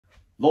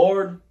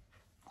Lord,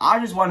 I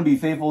just want to be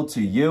faithful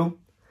to you.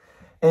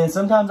 And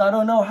sometimes I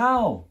don't know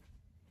how.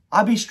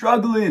 I be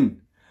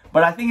struggling.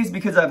 But I think it's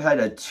because I've had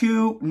a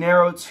too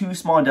narrow, too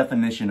small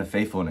definition of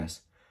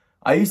faithfulness.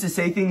 I used to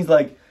say things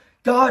like,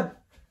 God,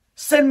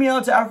 send me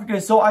out to Africa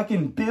so I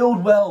can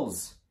build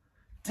wells,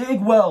 dig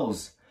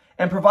wells,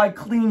 and provide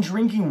clean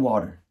drinking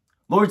water.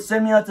 Lord,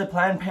 send me out to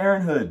Planned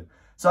Parenthood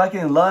so I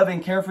can love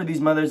and care for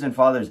these mothers and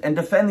fathers and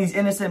defend these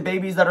innocent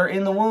babies that are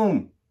in the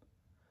womb,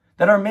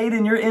 that are made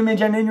in your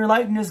image and in your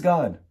likeness,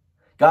 God.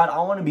 God, I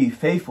want to be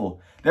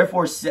faithful.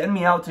 Therefore, send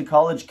me out to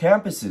college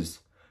campuses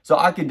so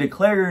I can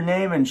declare your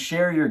name and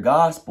share your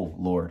gospel,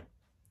 Lord.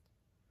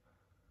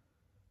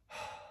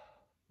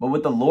 But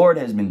what the Lord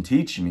has been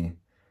teaching me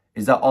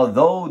is that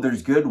although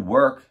there's good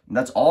work, and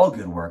that's all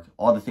good work,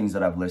 all the things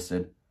that I've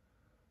listed,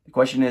 the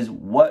question is,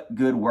 what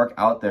good work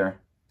out there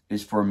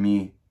is for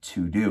me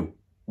to do?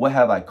 What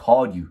have I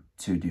called you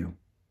to do?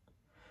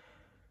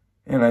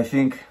 And I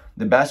think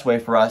the best way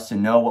for us to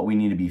know what we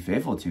need to be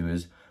faithful to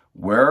is,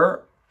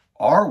 where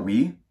are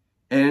we?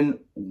 And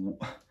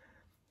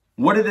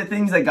what are the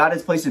things that God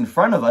has placed in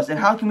front of us? And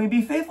how can we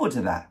be faithful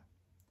to that?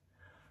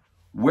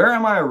 Where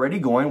am I already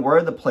going? Where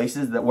are the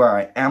places where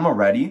I am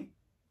already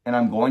and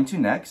I'm going to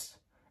next?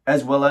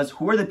 As well as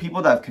who are the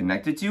people that I've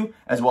connected to,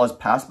 as well as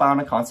passed by on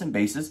a constant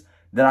basis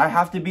that I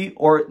have to be,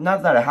 or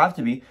not that I have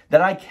to be,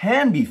 that I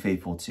can be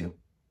faithful to.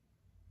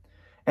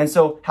 And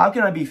so how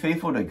can I be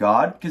faithful to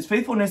God? Because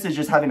faithfulness is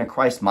just having a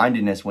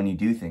Christ-mindedness when you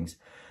do things.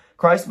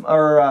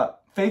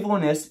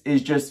 Faithfulness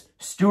is just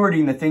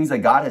stewarding the things that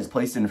God has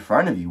placed in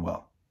front of you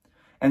well.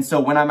 And so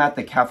when I'm at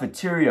the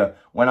cafeteria,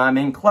 when I'm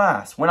in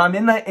class, when I'm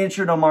in that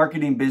intro to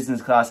marketing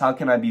business class, how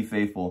can I be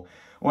faithful?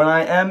 When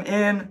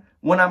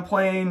I'm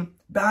playing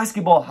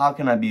basketball, how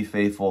can I be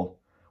faithful?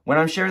 When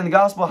I'm sharing the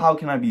gospel, how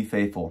can I be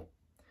faithful?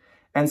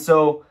 And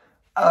so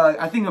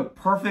I think a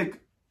perfect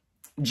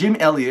Jim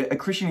Elliot, a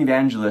Christian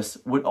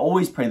evangelist, would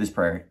always pray this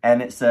prayer.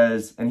 And it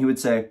says, and he would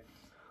say,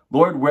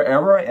 Lord,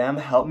 wherever I am,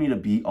 help me to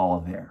be all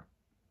there.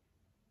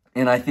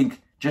 And I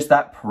think just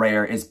that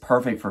prayer is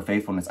perfect for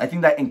faithfulness. I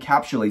think that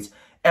encapsulates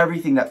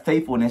everything that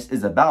faithfulness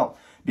is about,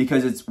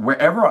 because it's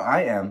wherever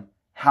I am,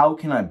 how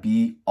can I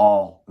be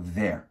all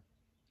there?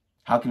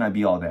 How can I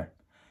be all there?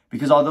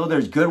 Because although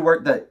there's good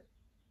work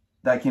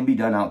that can be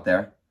done out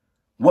there,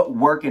 what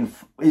work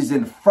is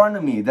in front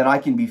of me that I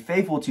can be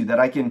faithful to, that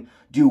I can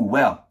do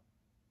well?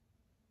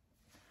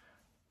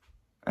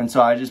 And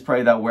so I just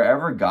pray that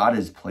wherever God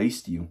has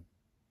placed you,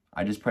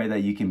 I just pray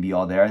that you can be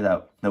all there,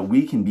 that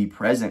we can be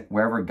present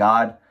wherever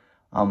God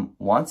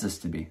wants us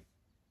to be.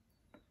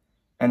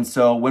 And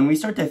so when we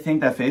start to think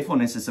that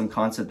faithfulness is some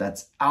concept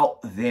that's out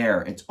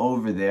there, it's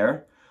over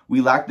there, we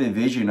lack the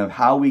vision of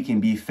how we can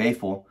be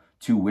faithful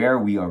to where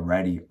we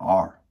already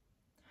are.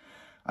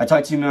 I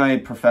talked to my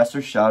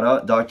professor, shout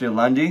out, Dr.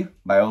 Lundy,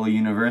 Biola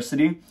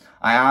University.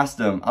 I asked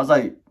him, I was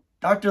like,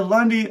 Dr.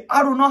 Lundy,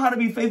 I don't know how to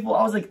be faithful.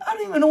 I was like, I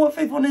don't even know what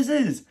faithfulness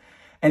is.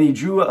 And he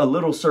drew a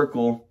little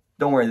circle.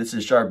 Don't worry, this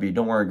is Sharpie.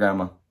 Don't worry,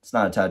 Grandma. It's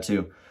not a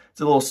tattoo. It's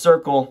a little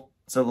circle.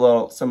 It's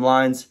some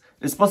lines.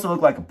 It's supposed to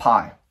look like a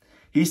pie.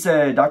 He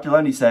said, Dr.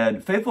 Lundy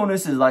said,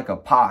 faithfulness is like a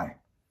pie.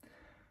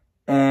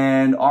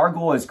 And our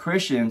goal as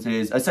Christians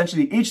is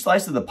essentially each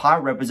slice of the pie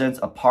represents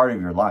a part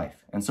of your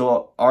life. And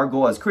so our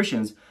goal as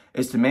Christians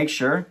is to make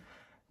sure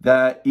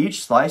that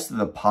each slice of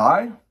the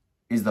pie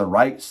is the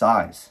right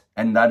size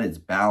and that it's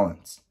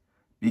balanced.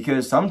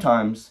 Because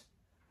sometimes,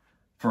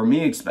 for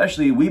me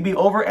especially, we be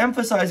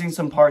overemphasizing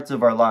some parts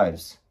of our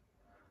lives.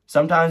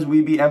 Sometimes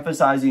we be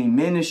emphasizing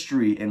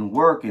ministry and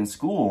work and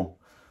school.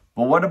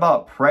 But what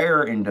about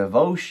prayer and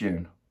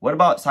devotion? What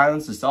about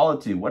silence and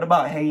solitude? What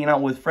about hanging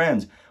out with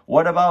friends?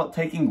 What about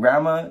taking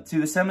grandma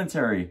to the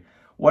cemetery?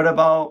 What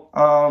about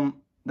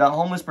that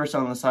homeless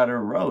person on the side of the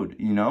road,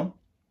 you know?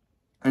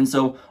 And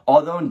so,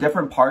 although in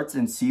different parts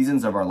and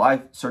seasons of our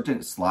life,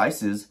 certain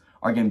slices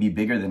are going to be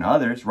bigger than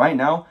others. Right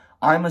now,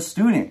 I'm a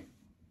student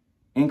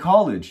in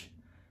college.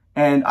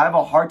 And I have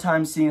a hard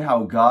time seeing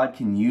how God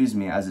can use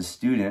me as a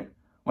student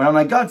when I'm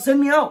like, God, send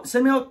me out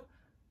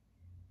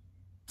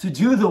to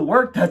do the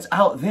work that's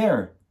out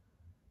there.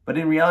 But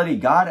in reality,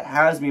 God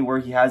has me where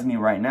he has me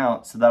right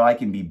now so that I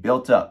can be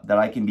built up, that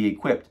I can be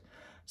equipped,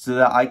 so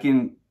that I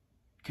can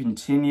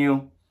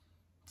continue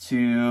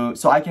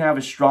so I can have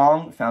a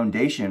strong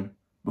foundation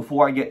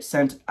before I get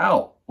sent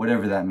out,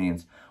 whatever that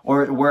means,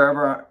 or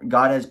wherever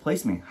God has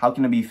placed me. How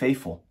can I be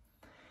faithful?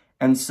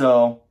 And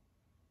so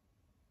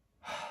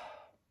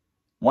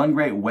one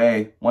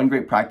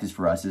great practice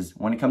for us is,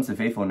 when it comes to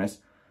faithfulness,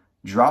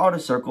 draw out a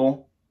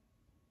circle,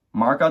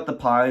 mark out the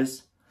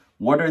pies.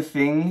 What are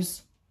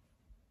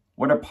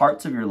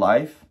parts of your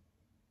life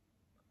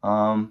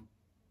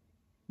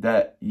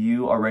that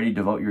you already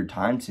devote your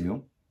time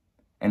to?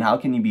 And how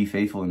can you be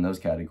faithful in those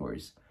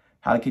categories?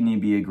 How can you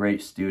be a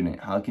great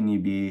student? How can you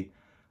do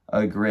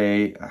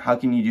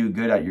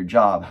good at your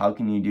job? How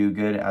can you do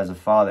good as a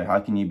father? How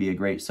can you be a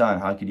great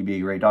son? How can you be a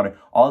great daughter?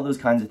 All those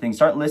kinds of things.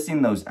 Start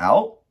listing those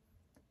out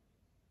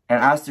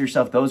and ask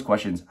yourself those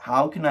questions.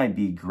 How can I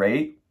be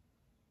great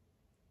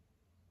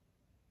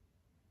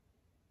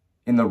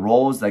in the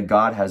roles that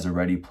God has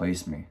already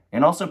placed me.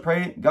 And also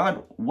pray,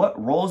 God,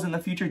 what roles in the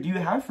future do you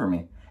have for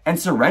me? And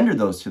surrender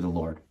those to the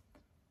Lord.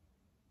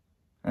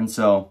 And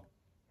so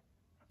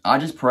I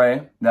just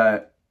pray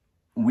that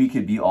we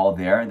could be all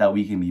there, that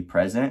we can be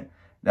present,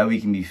 that we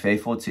can be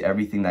faithful to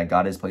everything that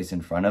God has placed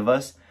in front of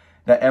us,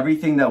 that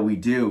everything that we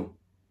do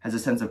has a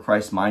sense of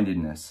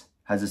Christ-mindedness,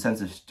 has a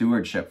sense of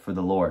stewardship for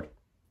the Lord.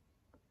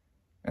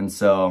 And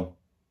so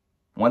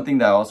one thing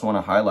that I also want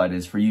to highlight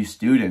is for you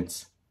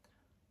students,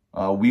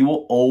 we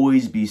will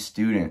always be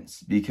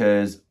students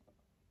because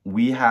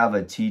we have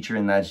a teacher,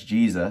 and that's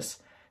Jesus,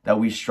 that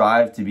we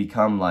strive to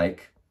become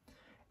like,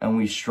 and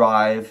we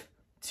strive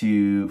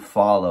to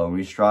follow,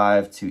 we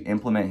strive to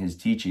implement his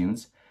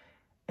teachings.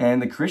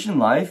 And the Christian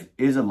life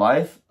is a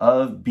life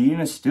of being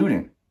a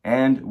student,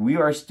 and we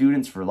are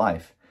students for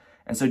life.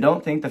 And so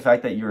don't think the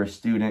fact that you're a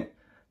student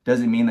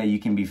doesn't mean that you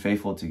can be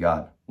faithful to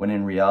God, when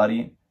in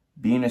reality,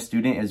 being a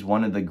student is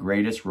one of the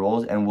greatest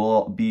roles and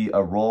will be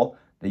a role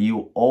that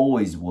you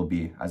always will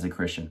be as a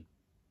Christian.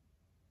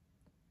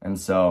 And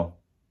so,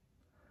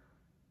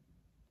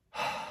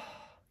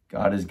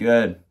 God is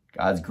good.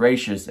 God's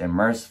gracious and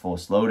merciful,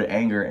 slow to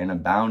anger, and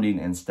abounding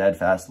in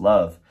steadfast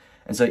love.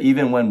 And so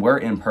even when we're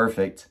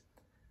imperfect,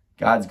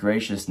 God's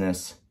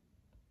graciousness,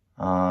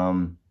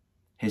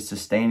 his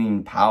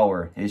sustaining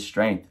power, his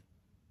strength,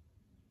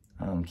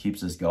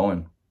 keeps us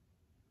going.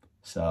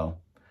 So,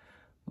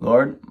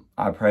 Lord,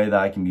 I pray that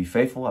I can be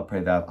faithful. I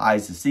pray that I have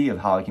eyes to see of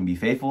how I can be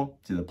faithful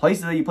to the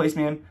places that you place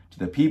me in, to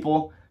the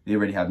people that you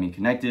already have me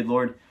connected,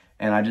 Lord.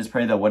 And I just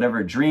pray that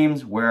whatever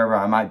dreams, wherever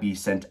I might be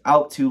sent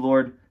out to,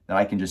 Lord, that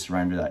I can just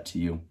surrender that to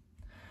you.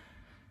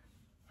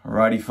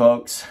 Alrighty,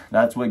 folks,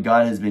 that's what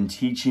God has been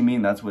teaching me,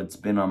 and that's what's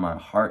been on my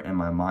heart and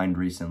my mind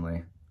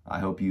recently. I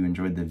hope you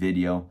enjoyed the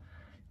video.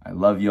 I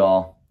love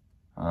y'all.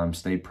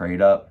 Stay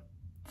prayed up,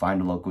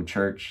 find a local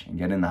church, and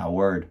get in that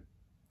word.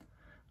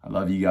 I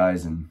love you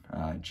guys, and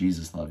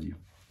Jesus loves you.